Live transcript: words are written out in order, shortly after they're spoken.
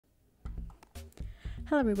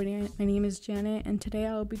Hello everybody, my name is Janet and today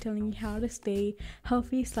I will be telling you how to stay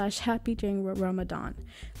healthy/happy during Ramadan.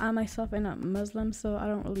 I myself am not Muslim, so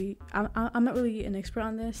I'm not really an expert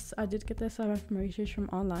on this. I did get this out of my research from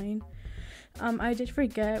online. I did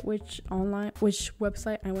forget which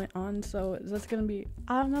website I went on, so that's gonna be,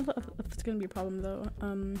 I don't know if it's gonna be a problem though.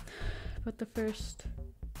 But the first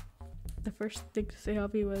thing to stay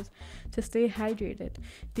healthy was to stay hydrated.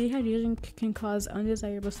 Dehydration can cause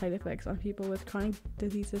undesirable side effects on people with chronic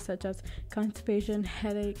diseases such as constipation,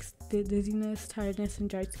 headaches, dizziness, tiredness, and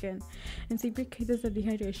dry skin. In severe cases of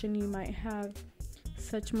dehydration, you might have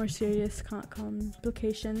such more serious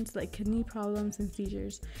complications like kidney problems and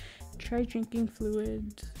seizures. Try drinking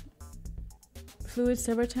fluids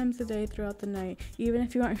several times a day throughout the night. Even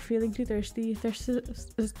if you aren't feeling too thirsty, thirst is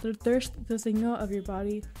the signal of your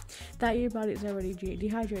body that your body is already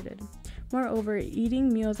dehydrated. Moreover,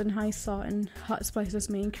 eating meals in high salt and hot spices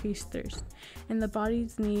may increase thirst and the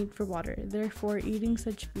body's need for water. Therefore, eating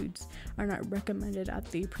such foods are not recommended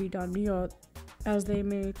at the pre-dawn meal, as they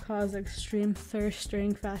may cause extreme thirst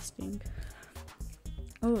during fasting.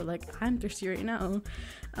 Oh, like I'm thirsty right now.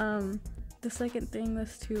 The second thing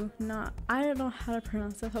was I don't know how to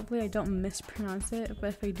pronounce it. Hopefully I don't mispronounce it, but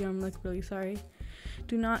if I do, I'm really sorry.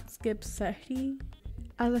 Do not skip sahri.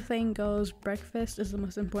 As the saying goes, breakfast is the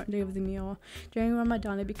most important day of the meal. During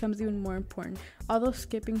Ramadan, it becomes even more important. Although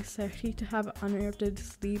skipping sahri to have uninterrupted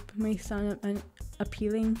sleep may sound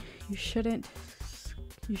appealing, you shouldn't.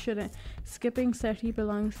 Skipping sahri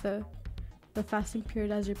belongs to the fasting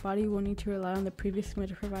period, as your body will need to rely on the previous meal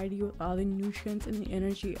to provide you with all the nutrients and the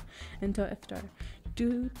energy until iftar.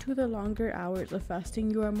 Due to the longer hours of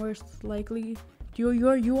fasting, you are more likely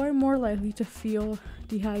to feel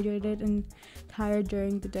dehydrated and tired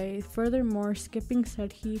during the day. Furthermore, skipping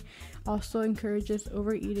sahri also encourages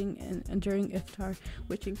overeating and during iftar,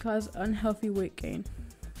 which can cause unhealthy weight gain.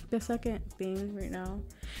 Third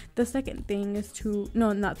thing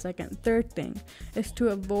is to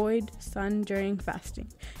avoid sun during fasting.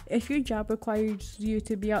 If your job requires you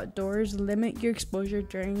to be outdoors, limit your exposure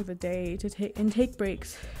during the day and take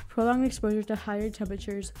breaks. Prolonged exposure to higher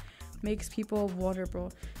temperatures makes people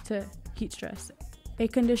vulnerable to heat stress, a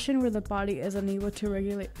condition where the body is unable to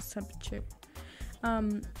regulate its temperature.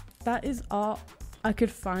 That is all I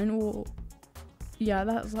could find.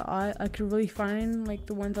 That's all I could really find, like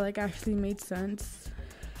the ones that actually made sense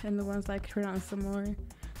and the ones that I could pronounce the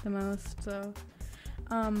most. So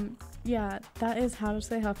that is how to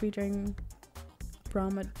stay healthy during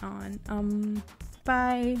Ramadan.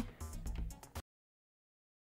 Bye.